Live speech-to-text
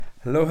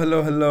Hello,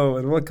 hello, hello,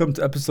 and welcome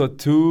to episode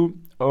 2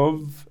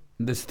 of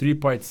this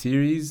three-part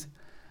series.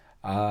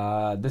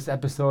 This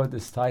episode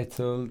is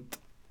titled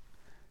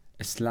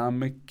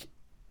Islamic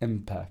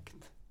Impact.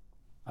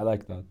 I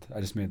like that. I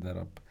just made that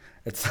up.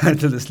 It's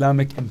titled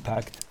Islamic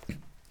Impact.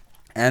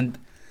 And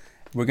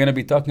we're going to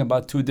be talking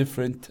about three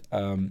different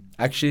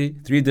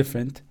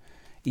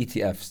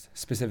ETFs,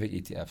 specific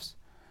ETFs.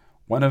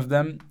 One of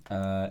them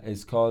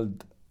is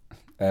called,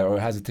 or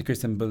has a ticker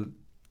symbol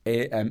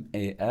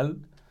AMAL.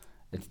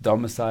 It's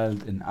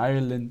domiciled in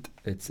Ireland.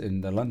 It's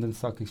in the London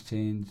Stock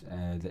Exchange,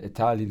 the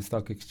Italian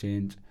Stock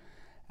Exchange,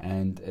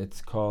 and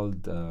it's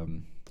called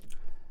the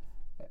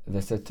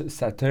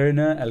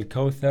Saturna Al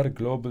Kawthar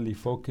Globally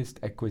Focused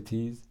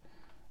Equities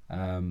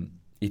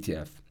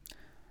ETF.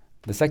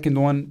 The second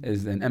one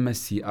is an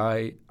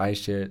MSCI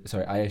iShares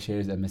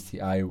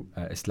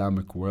MSCI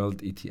Islamic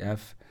World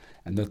ETF,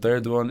 and the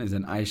third one is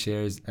an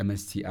iShares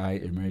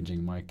MSCI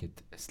Emerging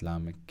Market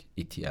Islamic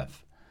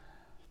ETF.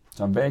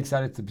 So I'm very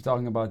excited to be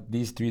talking about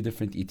these three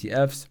different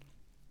ETFs.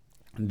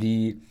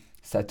 The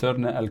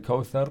Saturna Al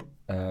Kawthar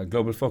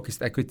Global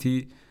Focused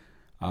Equity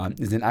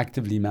is an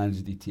actively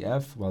managed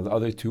ETF, while the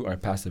other two are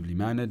passively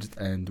managed.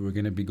 And we're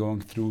going to be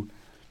going through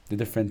the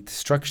different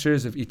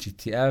structures of each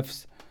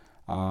ETFs,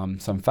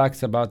 some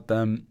facts about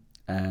them,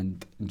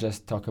 and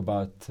just talk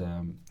about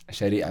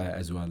Shariah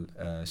as well,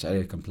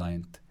 Shariah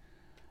Compliant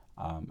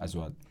as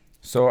well.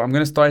 So I'm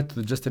going to start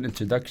with just an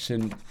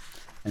introduction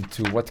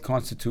into what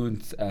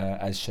constitutes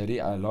as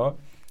Sharia law,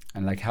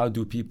 and like how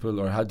do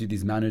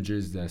these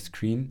managers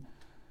screen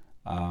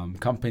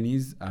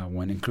companies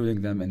when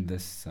including them in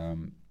this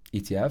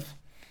ETF.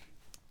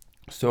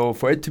 So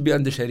for it to be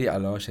under Sharia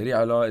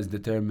law is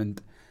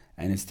determined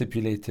and is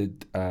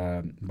stipulated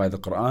by the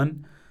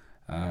Quran,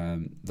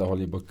 the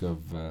holy book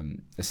of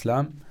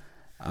Islam.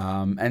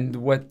 And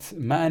what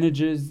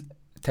managers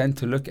tend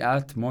to look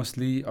at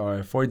mostly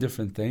are four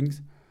different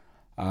things.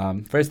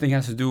 First thing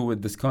has to do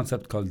with this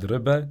concept called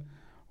riba,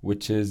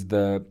 which is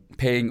the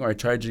paying or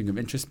charging of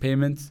interest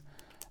payments.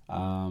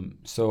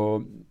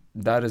 So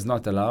that is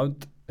not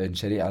allowed in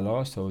Sharia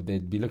law. So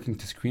they'd be looking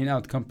to screen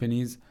out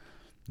companies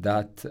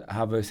that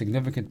have a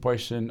significant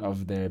portion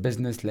of their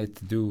business led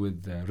to do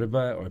with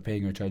riba or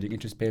paying or charging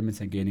interest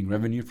payments and gaining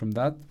revenue from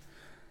that.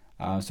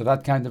 So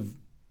that kind of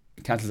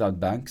cancels out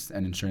banks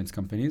and insurance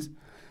companies.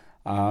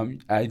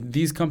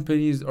 These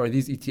companies or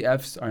these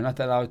ETFs are not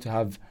allowed to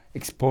have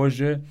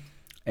exposure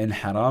in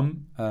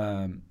haram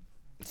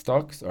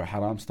stocks or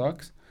haram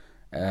stocks.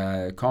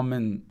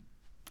 Common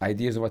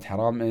ideas of what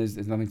haram is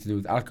nothing to do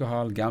with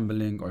alcohol,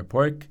 gambling, or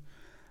pork.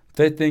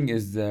 Third thing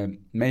is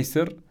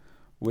maisir,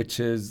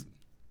 which is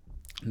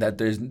that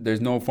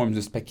there's no forms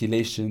of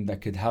speculation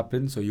that could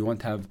happen. So you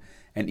won't have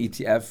an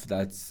ETF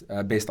that's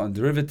based on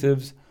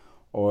derivatives,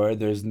 or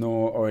these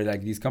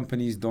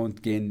companies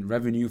don't gain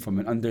revenue from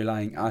an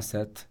underlying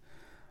asset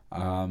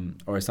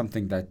or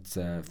something that's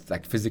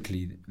like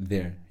physically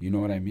there. You know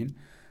what I mean?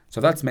 So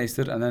that's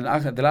maisir. And then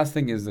the last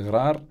thing is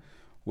gharar,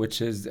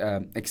 which is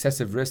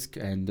excessive risk,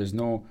 and there's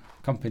no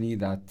company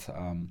that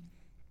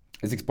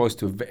is exposed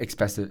to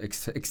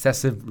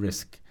excessive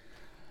risk.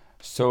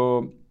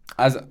 So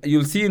as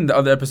you'll see in the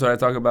other episode, I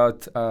talk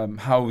about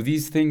how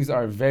these things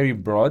are very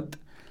broad.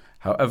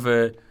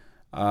 However,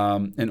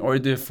 in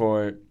order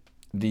for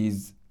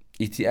these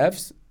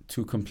ETFs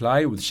to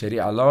comply with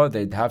Sharia law,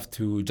 they'd have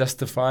to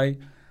justify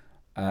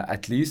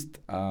at least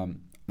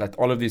that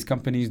all of these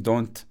companies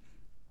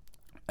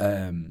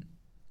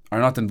are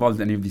not involved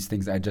in any of these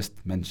things I just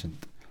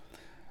mentioned.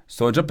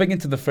 So jumping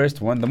into the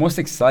first one, the most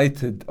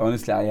excited,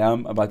 honestly, I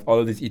am about all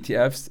of these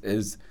ETFs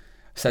is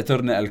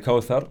Saturna Al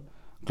Kawthar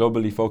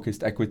Globally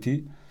Focused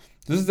Equity.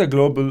 This is a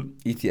global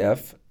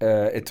ETF.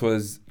 It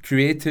was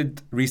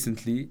created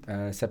recently,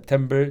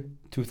 September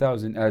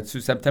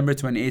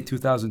 28,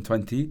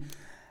 2020.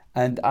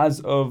 And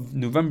as of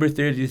November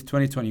 30th,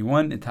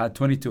 2021, it had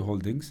 22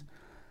 holdings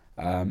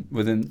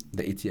within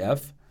the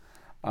ETF.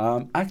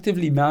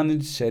 Actively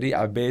managed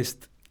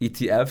Sharia-based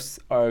ETFs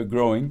are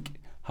growing.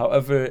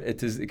 However,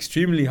 it is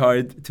extremely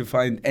hard to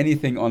find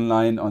anything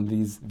online on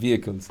these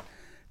vehicles,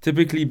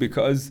 typically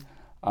because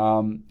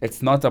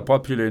it's not a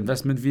popular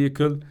investment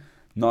vehicle.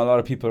 Not a lot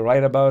of people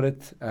write about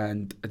it,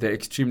 and they're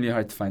extremely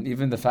hard to find.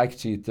 Even the fact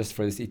sheet just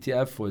for this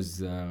ETF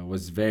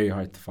was very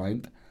hard to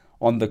find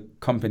on the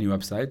company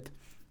website.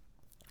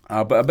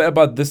 But a bit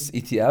about this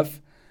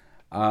ETF.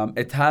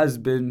 It has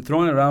been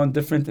thrown around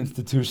different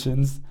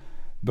institutions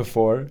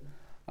before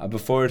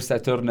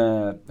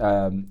Saturna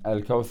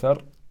Al Kawthar,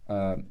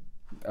 not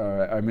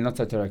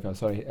Saturna Al Kawthar,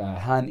 sorry,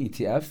 Han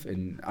ETF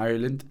in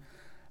Ireland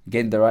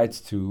gained the rights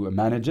to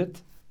manage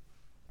it.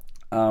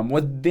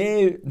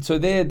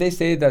 They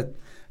say that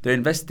they're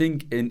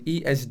investing in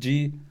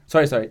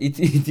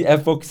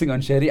ETF focusing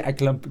on Sharia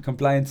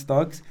compliant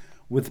stocks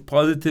with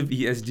positive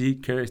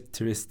ESG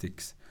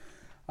characteristics,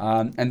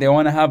 and they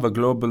want to have a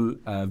global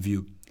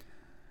view.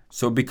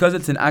 So because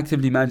it's an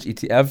actively managed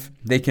ETF,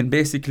 they can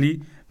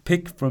basically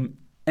pick from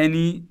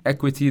any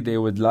equity they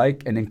would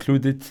like and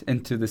include it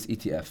into this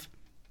ETF.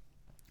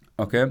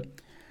 Okay?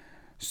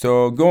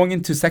 So going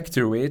into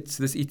sector weights,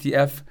 this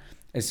ETF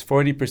is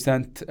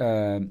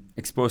 40%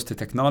 exposed to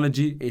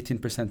technology,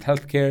 18%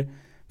 healthcare,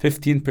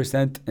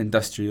 15%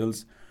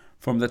 industrials.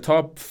 From the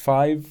top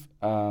five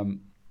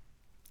from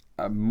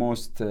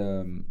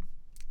the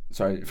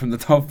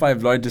top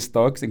five largest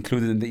stocks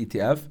included in the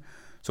ETF,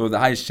 so the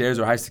highest shares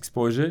or highest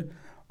exposure,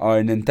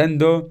 are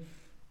Nintendo,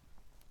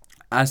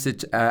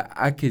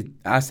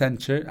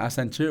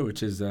 Accenture,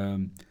 which is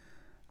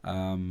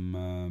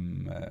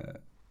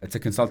it's a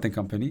consulting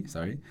company,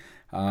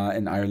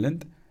 in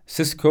Ireland,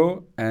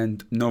 Cisco,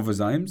 and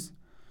Novozymes.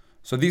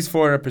 So these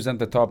four represent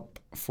the top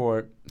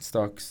four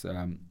stocks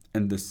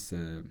in this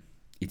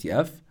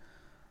ETF.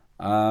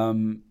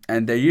 And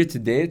their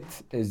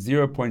year-to-date is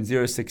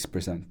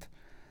 0.06%.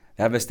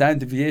 They have a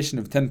standard deviation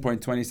of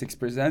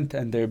 10.26%,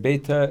 and their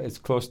beta is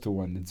close to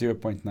 1. It's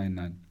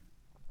 0.99.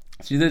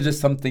 So these are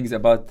just some things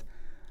about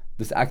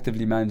this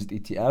actively managed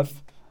ETF.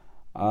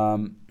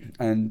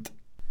 And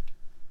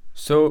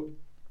so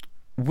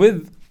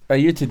with a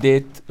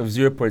year-to-date of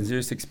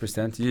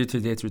 0.06%,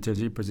 year-to-date return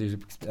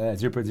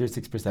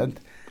 0.06%,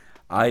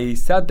 I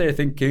sat there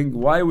thinking,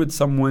 why would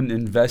someone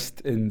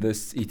invest in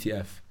this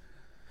ETF?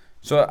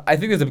 So I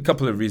think there's a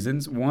couple of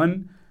reasons.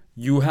 One,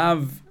 you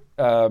have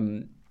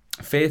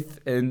faith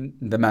in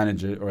the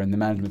manager or in the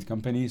management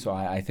company. So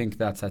I think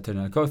that Saturn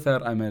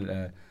Al-Kauthar, I'm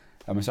a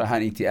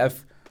Shariah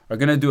ETF, are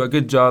going to do a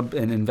good job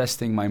in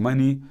investing my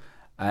money,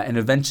 and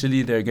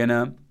eventually they're going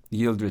to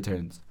yield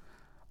returns.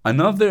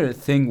 Another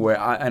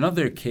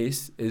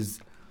case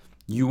is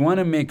you want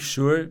to make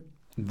sure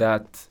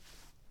that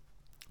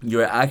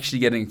you're actually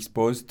getting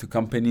exposed to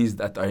companies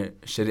that are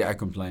Sharia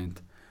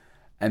compliant.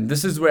 And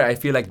this is where I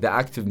feel like the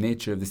active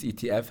nature of this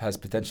ETF has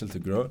potential to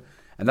grow.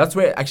 And that's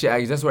where I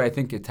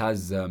think it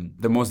has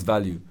the most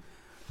value.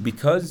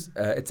 Because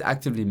it's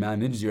actively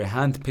managed, you're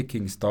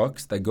hand-picking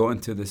stocks that go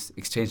into this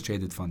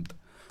exchange-traded fund.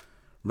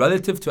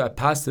 Relative to a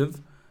passive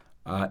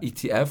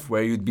ETF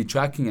where you'd be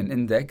tracking an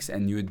index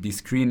and you would be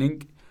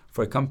screening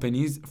for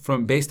companies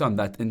based on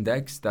that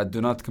index that do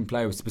not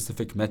comply with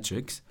specific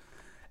metrics,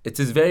 it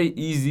is very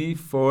easy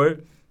for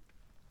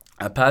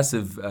a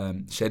passive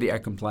Sharia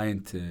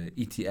compliant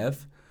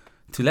ETF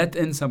to let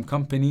in some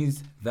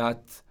companies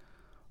that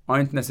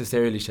aren't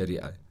necessarily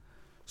Sharia.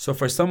 So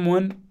for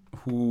someone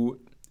who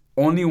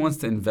only wants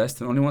to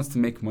invest and only wants to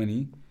make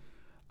money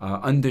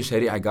under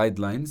Sharia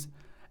guidelines,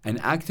 an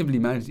actively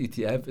managed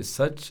ETF is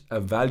such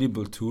a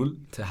valuable tool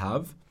to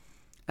have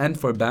and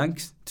for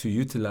banks to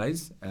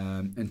utilize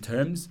in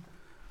terms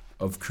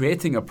of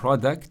creating a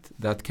product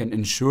that can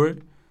ensure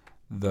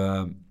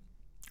the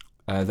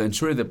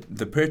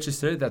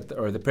purchaser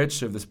the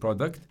purchaser of this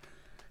product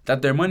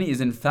that their money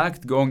is in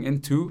fact going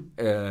into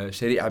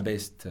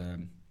Sharia-based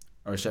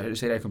or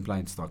Sharia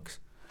compliant stocks.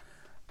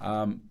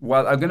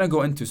 Well, I'm gonna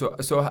go into so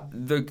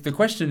the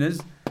question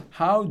is,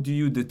 how do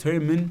you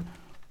determine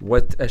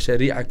what a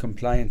Sharia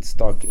compliant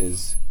stock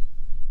is?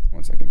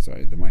 1 second,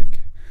 sorry, the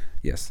mic.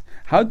 Yes.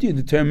 How do you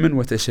determine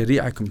what a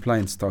Sharia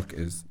compliant stock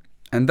is?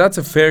 And that's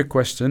a fair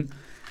question.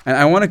 And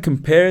I want to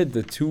compare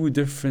the two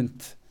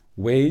different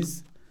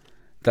ways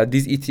that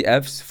these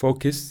ETFs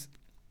focus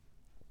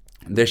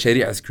their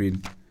Sharia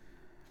screen.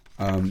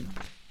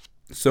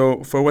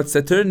 So for what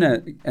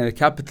Saturn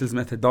Capital's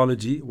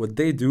methodology, what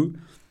they do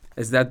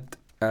is that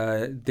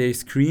they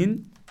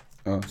screen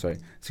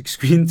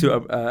to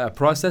a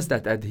process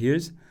that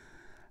adheres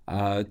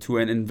to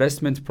an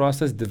investment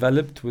process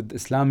developed with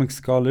Islamic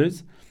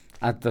scholars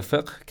at the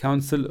Fiqh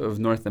Council of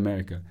North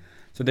America.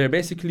 So they're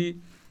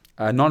basically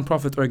a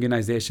non-profit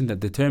organization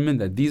that determine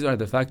that these are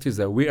the factors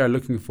that we are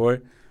looking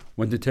for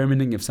when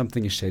determining if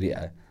something is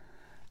Sharia.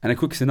 And a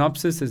quick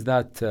synopsis is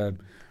that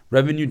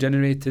revenue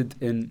generated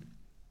in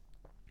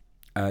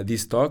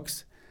these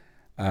stocks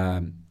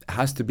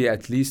has to be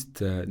at least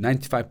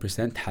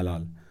 95%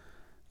 halal.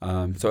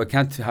 So it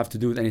can't have to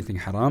do with anything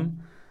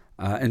haram.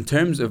 In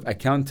terms of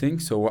accounting,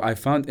 so what I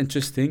found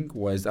interesting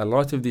was a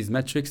lot of these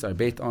metrics are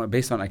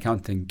based on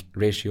accounting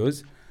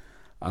ratios.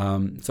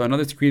 So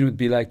another screen would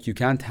be like you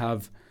can't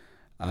have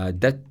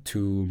debt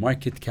to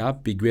market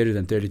cap be greater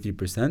than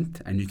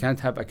 33%, and you can't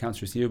have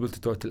accounts receivable to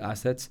total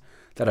assets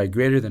that are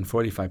greater than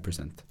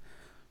 45%.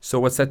 So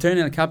what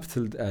Saturn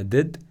Capital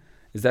did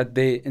is that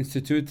they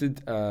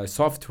instituted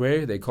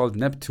software they called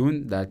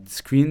Neptune that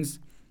screens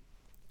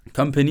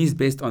companies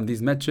based on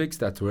these metrics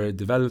that were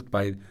developed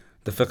by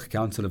the Fiqh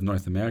Council of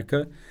North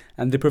America,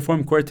 and they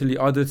perform quarterly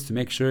audits to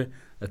make sure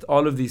that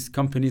all of these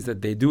companies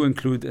that they do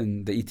include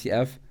in the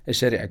ETF is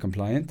Sharia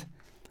compliant.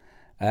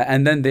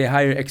 And then they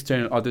hire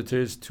external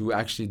auditors to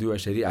actually do a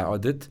Sharia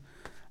audit,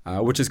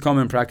 which is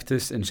common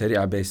practice in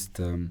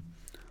Sharia-based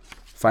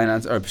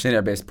finance or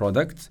Sharia-based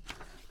products.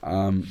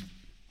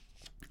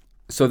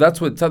 So that's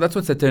what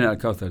Saturn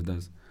Al-Kauthar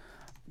does.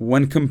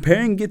 When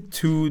comparing it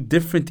to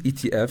different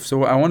ETFs, so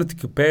what I wanted to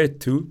compare it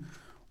to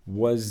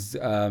was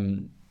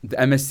the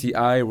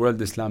MSCI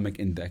World Islamic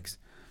Index.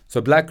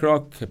 So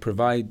BlackRock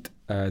provide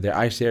their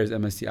iShares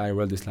MSCI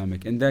World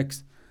Islamic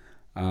Index,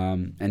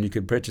 and you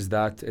can purchase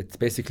that. It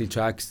basically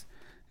tracks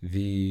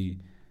the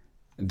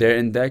their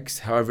index.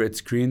 However,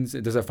 it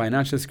does a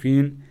financial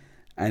screen,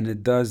 and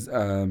it does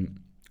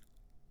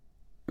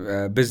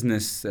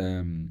business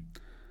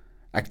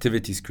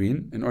activity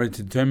screen in order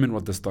to determine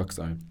what the stocks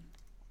are.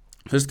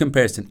 First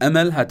comparison,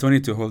 ML had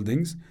 22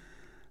 holdings.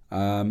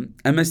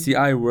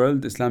 MSCI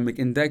World Islamic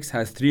Index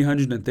has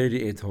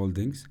 338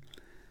 holdings.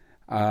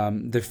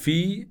 The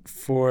fee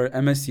for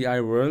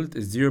MSCI World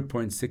is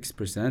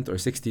 0.6% or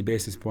 60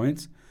 basis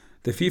points.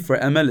 The fee for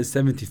ML is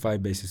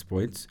 75 basis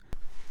points.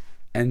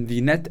 And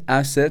the net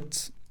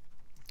assets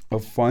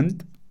of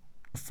fund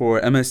for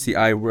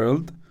MSCI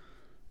World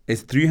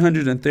is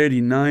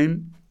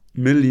 $339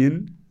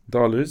 million,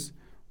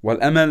 while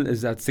ML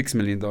is at $6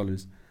 million.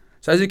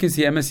 So as you can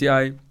see,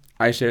 MSCI,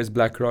 iShares,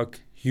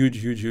 BlackRock, huge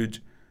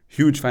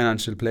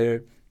financial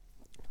player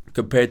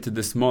compared to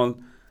the small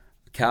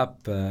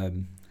cap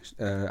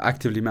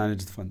actively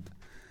managed fund.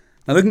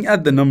 Now looking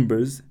at the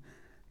numbers,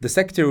 the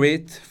sector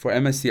weight for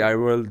MSCI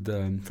World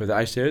for the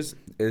iShares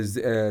is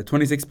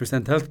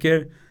 26%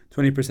 healthcare,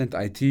 20%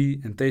 IT,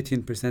 and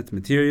 13%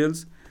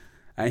 materials.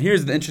 And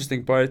here's the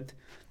interesting part.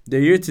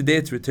 The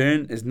year-to-date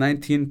return is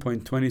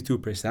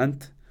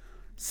 19.22%,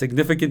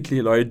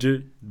 significantly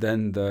larger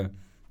than the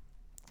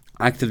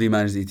actively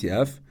managed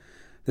ETF.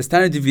 The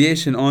standard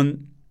deviation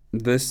on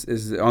this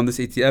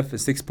ETF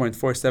is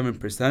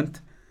 6.47%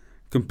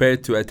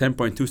 compared to a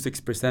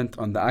 10.26%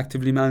 on the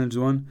actively managed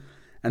one,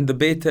 and the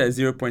beta is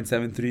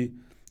 0.73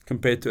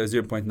 compared to a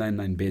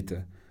 0.99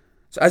 beta.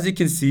 So as you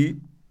can see,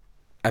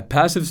 a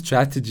passive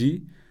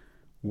strategy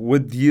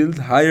would yield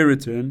higher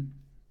return,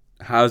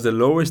 has a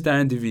lower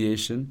standard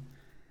deviation,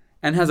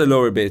 and has a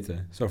lower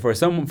beta. So for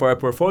a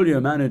portfolio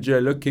manager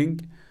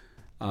looking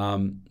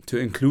to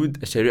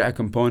include a Shariah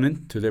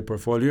component to their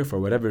portfolio for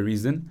whatever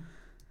reason,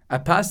 a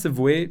passive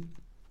way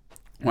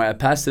or a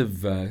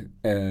passive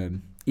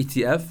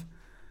ETF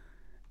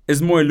is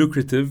more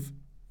lucrative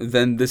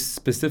than this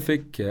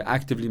specific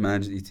actively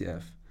managed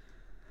ETF.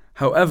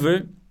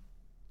 However,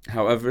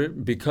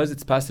 because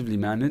it's passively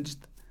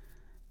managed,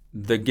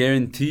 the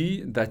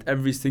guarantee that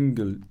every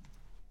single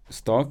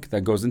stock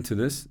that goes into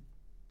this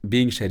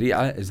being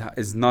Sharia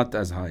is not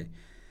as high.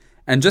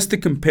 And just to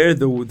compare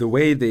the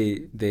way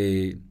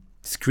they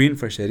screen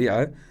for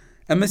Sharia,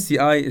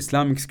 MSCI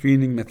Islamic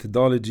screening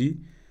methodology,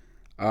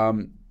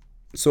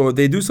 so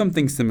they do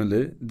something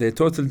similar. Their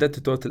total debt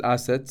to total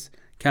assets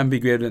can be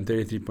greater than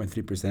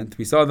 33.3%.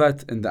 We saw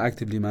that in the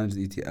actively managed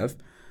ETF.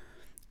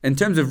 In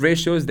terms of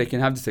ratios, they can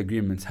have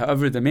disagreements.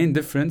 However, the main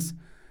difference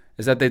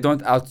is that they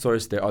don't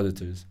outsource their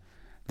auditors.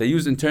 They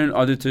use internal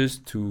auditors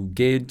to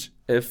gauge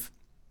if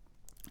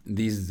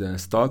these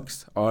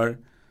stocks are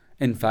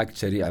in fact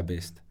Sharia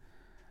based.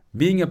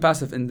 Being a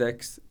passive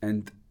index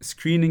and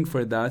screening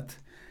for that,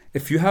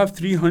 if you have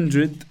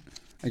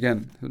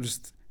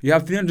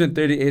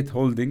 338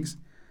 holdings,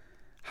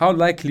 how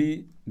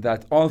likely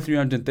that all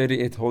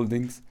 338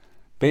 holdings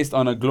based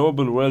on a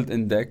global world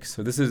index,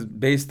 so this is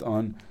based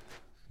on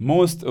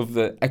most of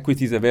the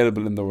equities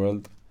available in the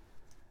world,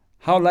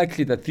 how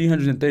likely that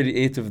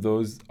 338 of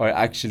those are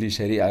actually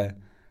Sharia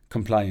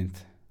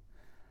compliant?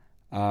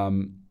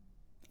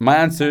 My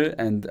answer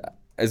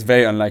is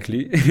very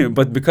unlikely,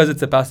 but because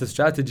it's a passive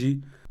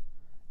strategy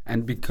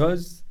and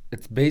because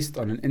it's based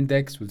on an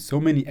index with so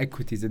many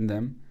equities in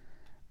them,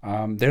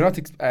 they're not.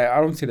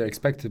 I don't say they're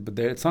expected, but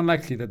it's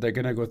unlikely that they're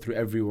gonna go through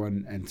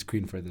everyone and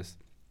screen for this.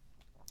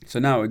 So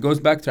now it goes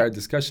back to our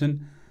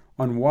discussion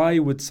on why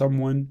would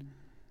someone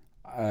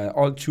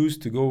all choose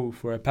to go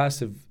for a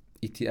passive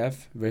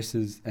ETF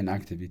versus an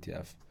active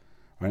ETF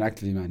or an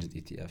actively managed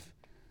ETF.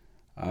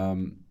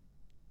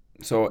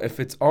 So if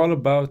it's all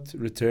about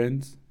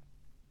returns,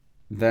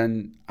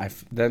 then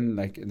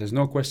there's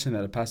no question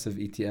that a passive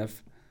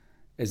ETF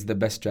is the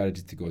best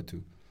strategy to go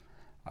to.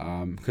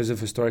 Because of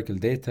historical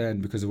data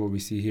and because of what we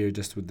see here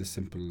just with the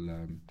simple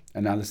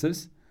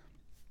analysis.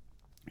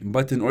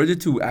 But in order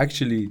to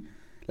actually,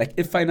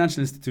 if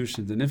financial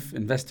institutions and if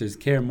investors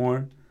care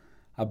more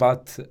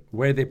about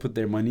where they put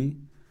their money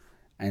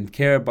and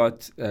care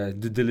about due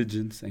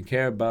diligence and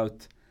care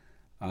about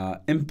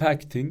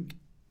impacting,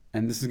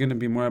 and this is going to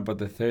be more about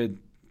the third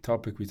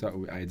topic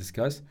I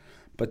discussed,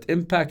 but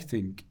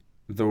impacting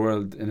the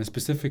world in a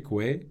specific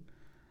way,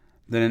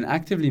 then an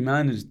actively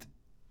managed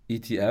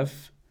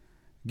ETF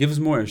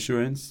gives more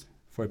assurance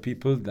for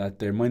people that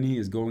their money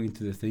is going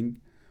into the thing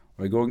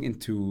or going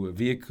into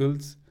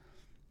vehicles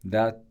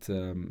that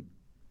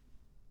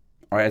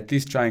are at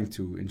least trying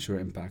to ensure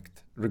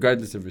impact,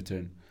 regardless of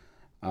return.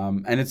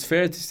 And it's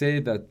fair to say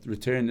that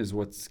return is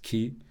what's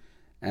key.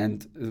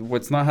 And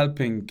what's not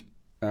helping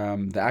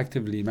the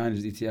actively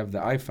managed ETF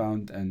that I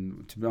found,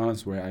 and to be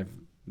honest,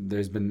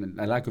 there's been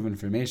a lack of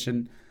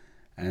information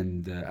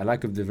and a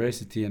lack of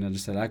diversity and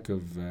just a lack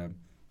of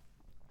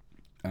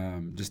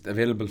just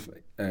available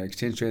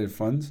exchange traded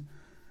funds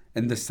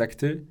in this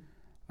sector.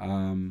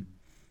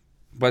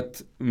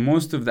 But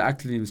most of the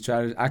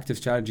active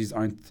strategies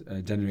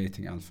aren't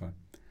generating alpha.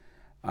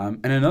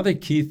 And another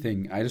key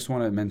thing I just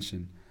want to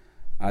mention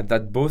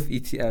that both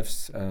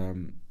ETFs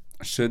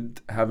should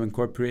have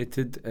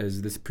incorporated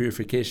is this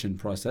purification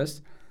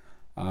process.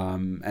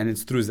 and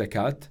it's through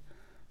zakat.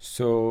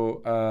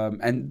 So,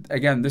 and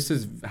again, this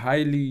is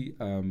highly,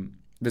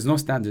 there's no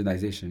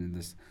standardization in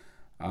this.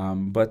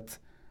 But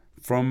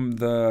from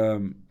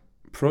the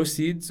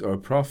proceeds or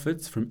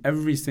profits from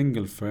every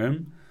single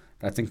firm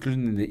that's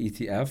included in the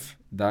ETF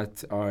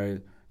that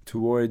are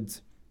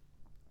towards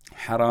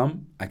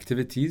haram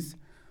activities,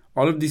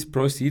 all of these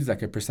proceeds,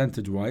 like a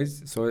percentage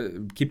wise, so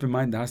keep in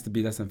mind, there has to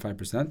be less than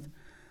 5%,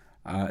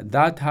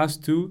 that has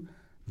to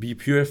be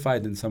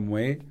purified in some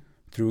way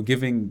through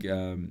giving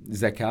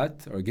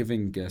zakat or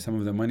giving some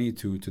of the money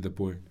to the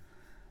poor.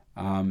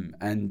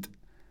 And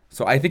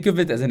so I think of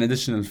it as an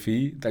additional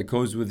fee that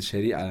goes with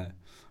Sharia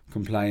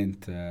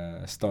compliant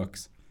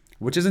stocks,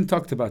 which isn't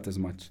talked about as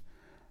much.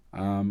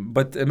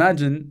 But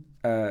imagine,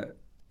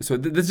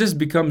 this just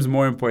becomes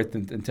more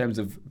important in terms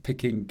of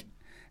picking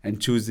and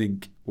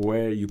choosing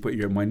where you put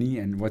your money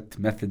and what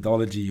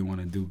methodology you want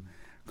to do.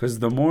 Because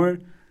the more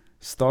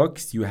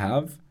stocks you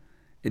have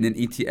in an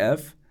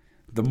ETF,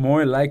 the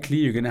more likely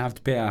you're going to have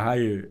to pay a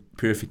higher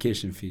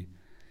purification fee.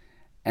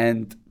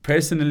 And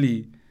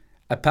personally,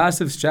 a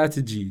passive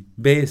strategy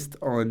based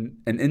on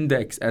an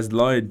index as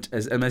large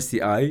as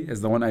MSCI, as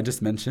the one I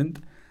just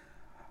mentioned,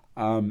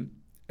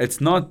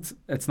 it's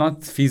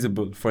not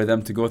feasible for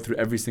them to go through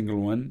every single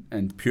one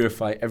and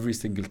purify every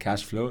single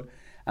cash flow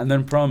and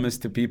then promise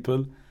to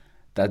people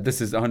that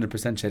this is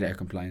 100% Sharia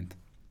compliant.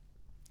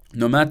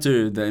 No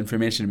matter the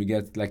information we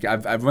get, like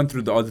I've went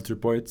through the audit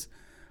reports,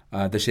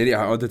 the Sharia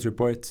audit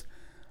reports,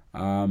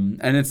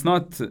 and it's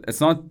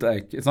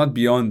not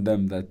beyond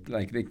them that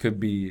like they could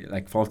be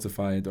like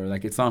falsified or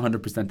like it's not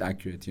 100%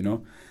 accurate, you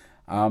know.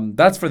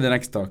 That's for the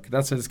next talk.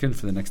 That's the skin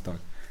for the next talk.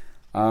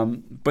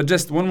 But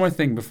just one more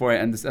thing before I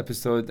end this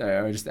episode,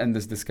 or just end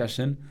this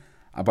discussion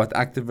about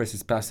active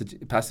versus passive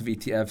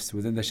ETFs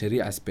within the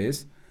Sharia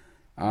space.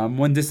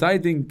 When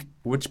deciding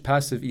which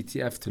passive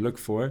ETF to look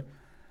for,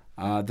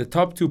 the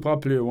top two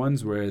popular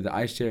ones were the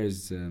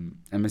iShares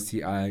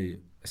MSCI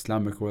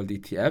Islamic World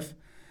ETF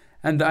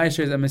and the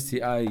iShares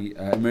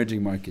MSCI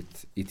Emerging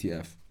Market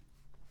ETF.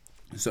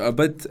 So a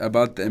bit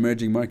about the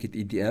Emerging Market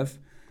ETF.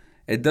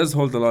 It does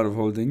hold a lot of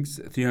holdings,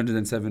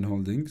 307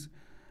 holdings.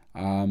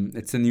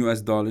 It's in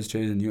US dollars,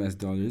 traded in US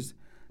dollars.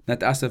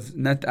 Net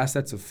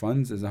assets of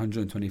funds is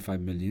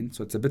 125 million,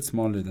 so it's a bit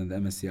smaller than the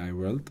MSCI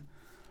World.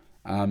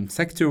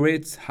 Sector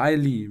weights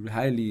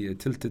highly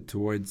tilted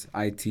towards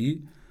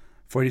IT,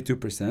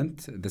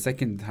 42%. The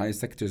second highest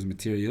sector is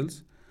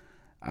materials.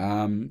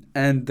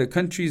 And the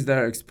countries that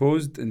are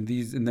exposed in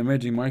the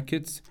emerging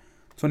markets,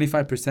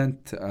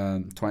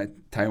 25%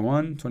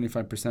 Taiwan,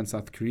 25%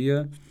 South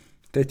Korea,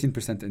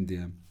 13%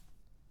 India.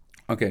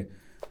 Okay,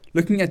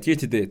 looking at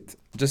year-to-date,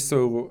 just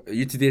so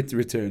year-to-date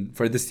return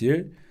for this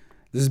year,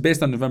 this is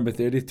based on November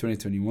 30th,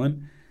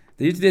 2021.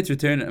 The year-to-date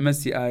return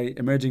MSCI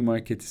Emerging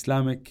Market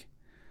Islamic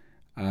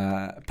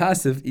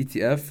passive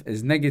ETF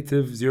is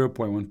negative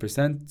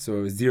 0.1%,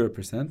 so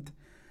 0%.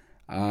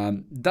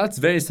 That's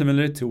very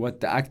similar to what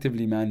the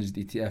actively managed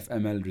ETF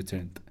ML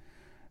returned,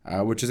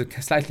 which is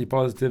a slightly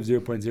positive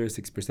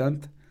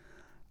 0.06%.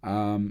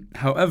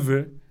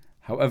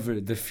 However,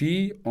 the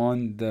fee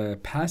on the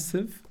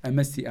passive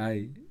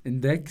MSCI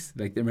index,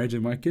 like the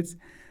emerging markets,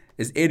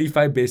 is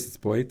 85 basis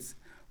points,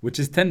 which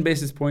is 10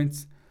 basis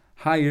points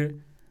higher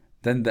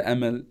than the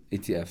ML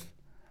ETF.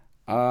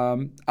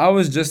 I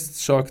was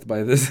just shocked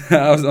by this.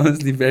 I was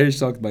honestly very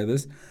shocked by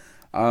this.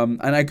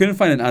 And I couldn't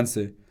find an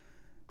answer.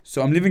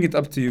 So I'm leaving it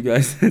up to you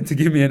guys to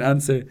give me an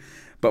answer.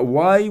 But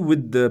why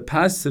would the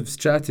passive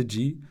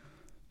strategy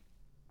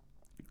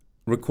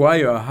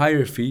require a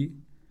higher fee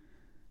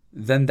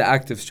than the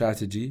active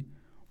strategy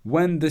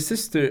when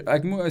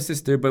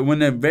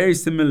when a very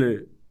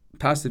similar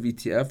passive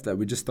ETF that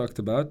we just talked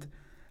about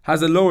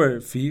has a lower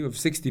fee of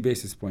 60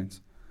 basis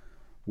points?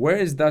 Where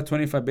is that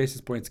 25 basis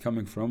points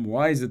coming from?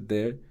 Why is it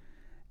there?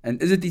 And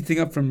is it eating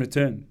up from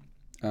return?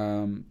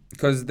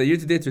 Because the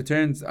year-to-date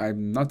returns,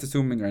 I'm not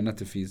assuming, are not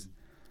the fees.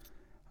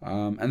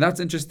 And that's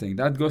interesting.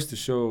 That goes to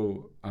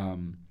show,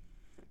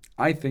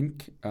 I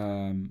think,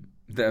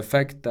 the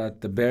effect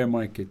that the bear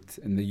market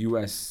in the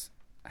US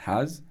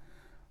has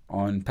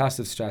on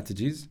passive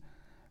strategies.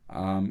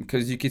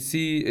 Because you could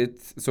see it.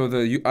 So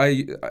the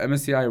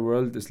MSCI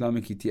World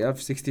Islamic ETF,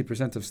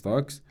 60% of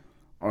stocks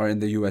are in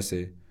the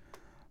USA.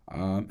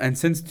 And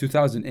since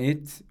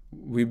 2008,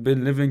 we've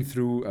been living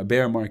through a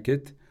bear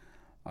market.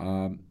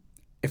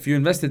 If you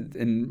invested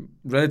in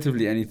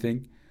relatively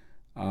anything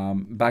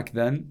back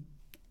then,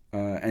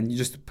 and you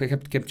just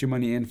kept your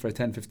money in for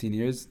 10, 15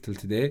 years till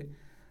today,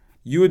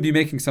 you would be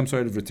making some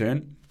sort of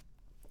return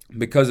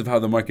because of how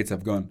the markets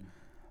have gone.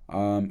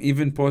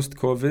 Even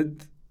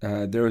post-COVID,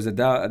 there was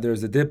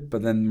a dip,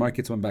 but then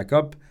markets went back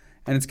up,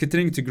 and it's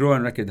continuing to grow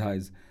on record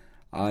highs.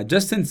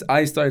 Just since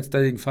I started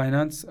studying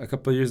finance a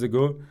couple of years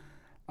ago,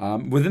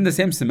 within the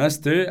same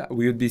semester,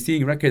 we would be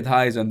seeing record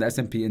highs on the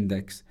S&P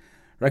index.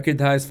 Record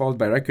highs followed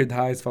by record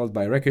highs, followed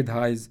by record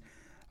highs,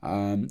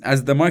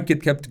 as the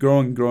market kept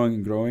growing.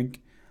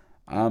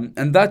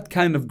 And that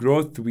kind of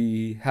growth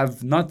we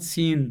have not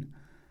seen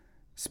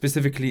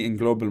specifically in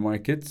global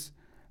markets.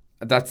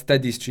 that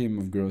steady stream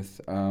of growth.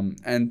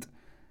 And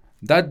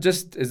that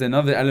just is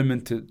another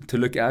element to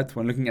look at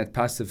when looking at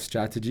passive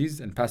strategies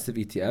and passive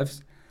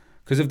ETFs.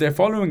 Because if they're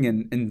following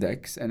an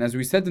index, and as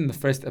we said in the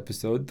first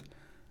episode,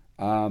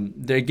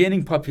 they're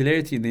gaining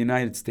popularity in the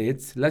United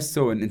States, less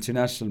so in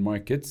international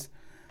markets,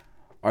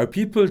 are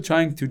people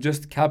trying to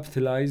just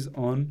capitalize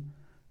on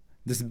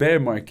this bear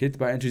market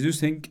by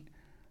introducing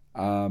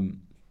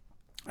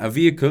a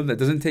vehicle that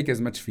doesn't take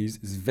as much fees,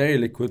 is very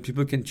liquid,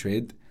 people can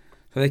trade,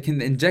 so they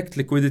can inject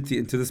liquidity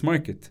into this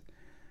market?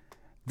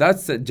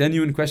 That's a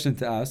genuine question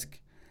to ask.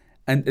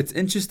 And it's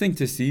interesting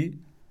to see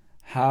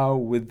how,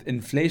 with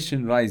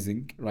inflation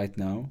rising right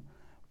now,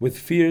 with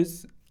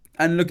fears,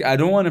 and look, I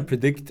don't want to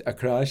predict a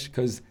crash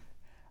because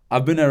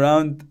I've been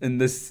around in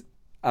this,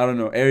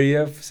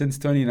 area since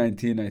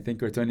 2019, I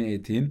think, or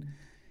 2018.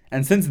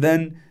 And since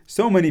then,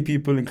 so many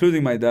people,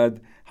 including my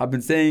dad, have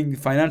been saying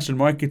financial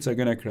markets are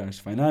going to crash.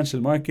 Financial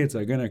markets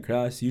are going to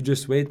crash. You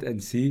just wait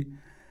and see.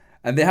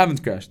 And they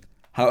haven't crashed.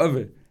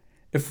 However,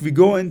 if we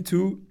go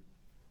into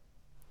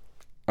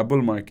a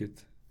bull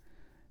market,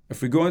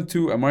 if we go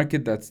into a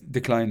market that's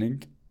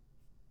declining,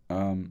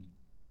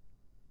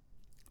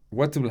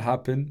 what will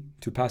happen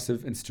to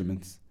passive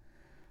instruments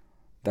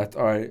that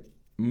are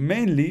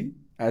mainly,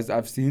 as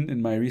I've seen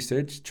in my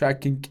research,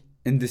 tracking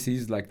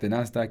indices like the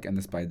Nasdaq and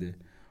the SPDR,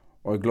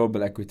 or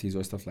global equities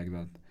or stuff like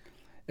that?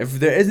 If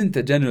there isn't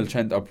a general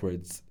trend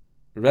upwards,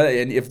 right,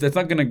 and if it's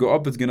not going to go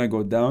up, it's going to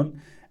go down.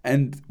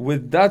 And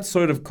with that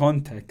sort of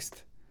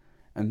context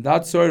and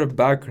that sort of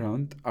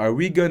background, are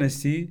we going to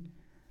see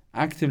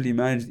actively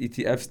managed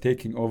ETFs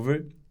taking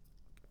over?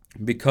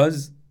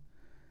 Because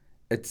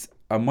it's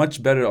a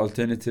much better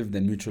alternative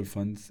than mutual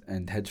funds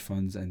and hedge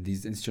funds and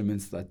these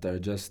instruments that are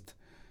just,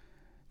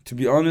 to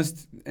be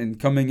honest, and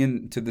coming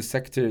into the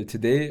sector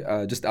today,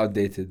 just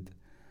outdated,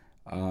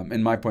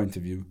 in my point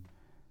of view.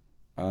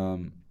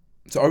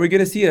 So are we going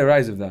to see a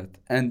rise of that?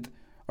 And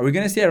are we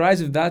going to see a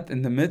rise of that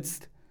in the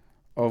midst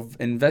of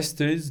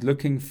investors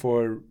looking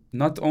for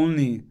not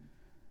only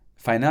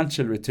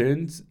financial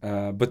returns,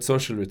 but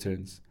social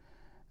returns?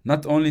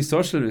 Not only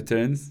social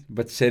returns,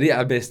 but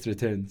Sharia-based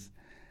returns.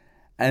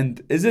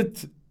 And is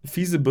it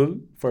feasible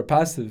for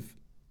passive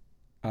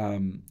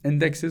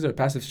indexes or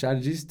passive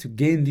strategies to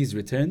gain these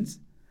returns?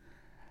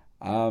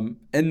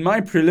 In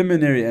my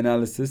preliminary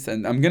analysis,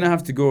 and I'm gonna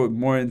have to go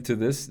more into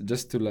this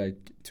just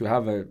to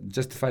have a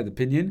justified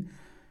opinion,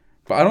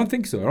 but I don't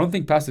think so. I don't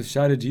think passive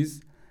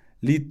strategies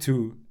lead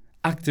to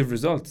active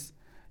results.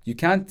 You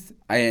can't.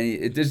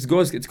 It just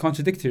goes. It's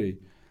contradictory,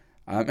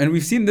 and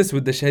we've seen this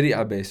with the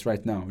Sharia base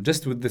right now,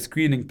 just with the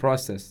screening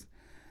process,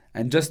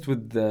 and just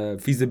with the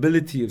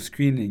feasibility of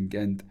screening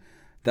and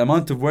the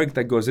amount of work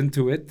that goes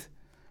into it,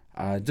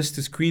 just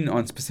to screen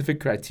on specific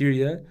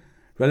criteria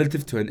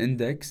relative to an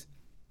index.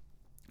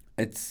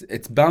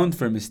 It's bound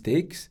for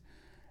mistakes,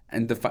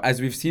 and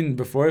as we've seen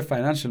before,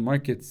 financial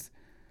markets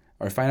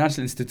or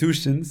financial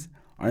institutions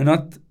are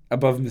not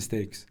above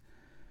mistakes.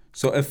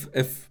 So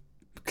if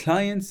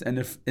clients and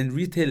if in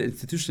retail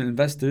institutional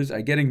investors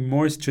are getting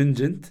more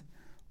stringent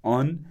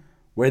on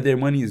where their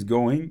money is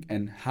going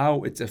and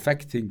how it's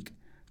affecting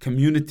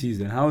communities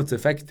and how it's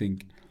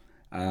affecting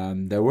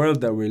the world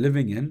that we're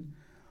living in,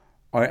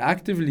 are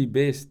actively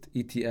based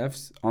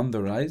ETFs on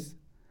the rise?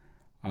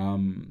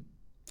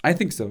 I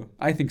think so.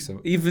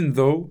 Even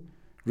though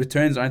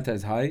returns aren't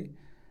as high,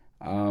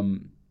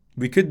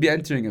 we could be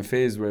entering a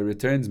phase where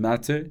returns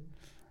matter,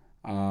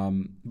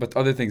 but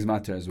other things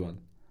matter as well.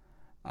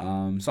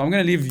 So I'm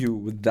going to leave you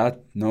with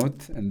that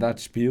note and that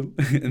spiel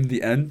in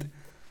the end,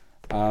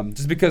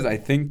 just because I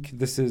think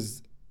this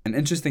is an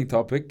interesting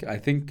topic. I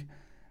think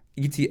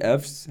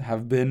ETFs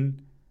have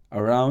been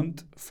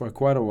around for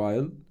quite a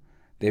while.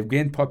 They've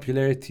gained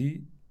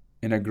popularity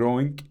in a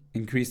growing,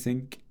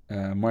 increasing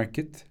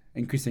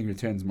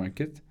returns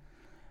market.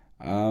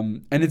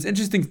 And it's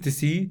interesting to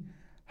see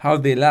how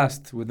they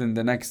last within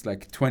the next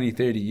 20,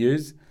 30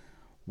 years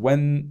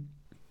when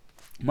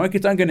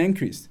markets aren't going to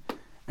increase.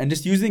 And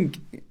just using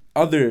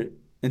other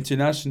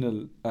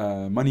international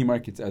money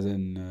markets as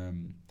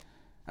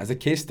a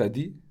case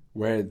study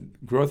where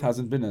growth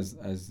hasn't been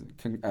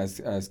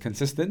as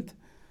consistent,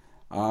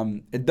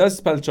 it does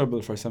spell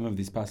trouble for some of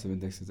these passive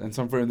indexes and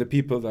some for the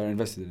people that are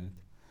invested in it.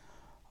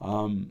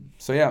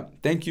 So yeah,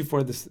 thank you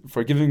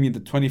for giving me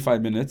the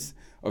 25 minutes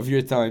of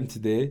your time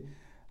today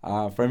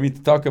for me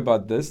to talk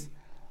about this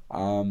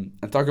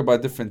and talk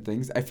about different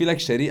things. I feel like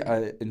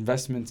Sharia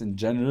investments in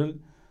general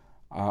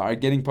are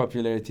getting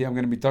popularity. I'm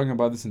going to be talking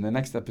about this in the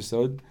next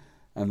episode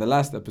and the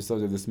last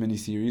episode of this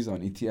mini-series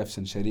on ETFs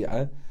and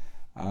Sharia.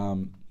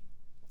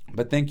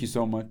 But thank you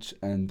so much,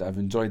 and I've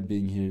enjoyed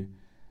being here.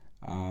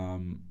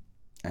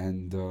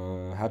 And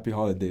happy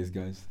holidays,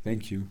 guys.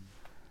 Thank you.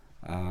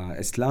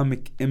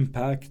 Islamic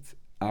Impact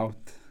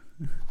out.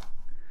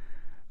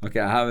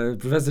 Okay,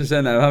 Professor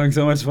Shen, I'm having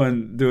so much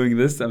fun doing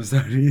this. I'm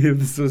sorry if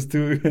this was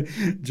too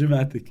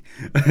dramatic.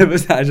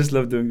 But I just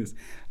love doing this.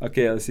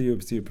 Okay, I'll see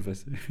you,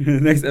 Professor.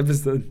 Next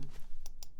episode.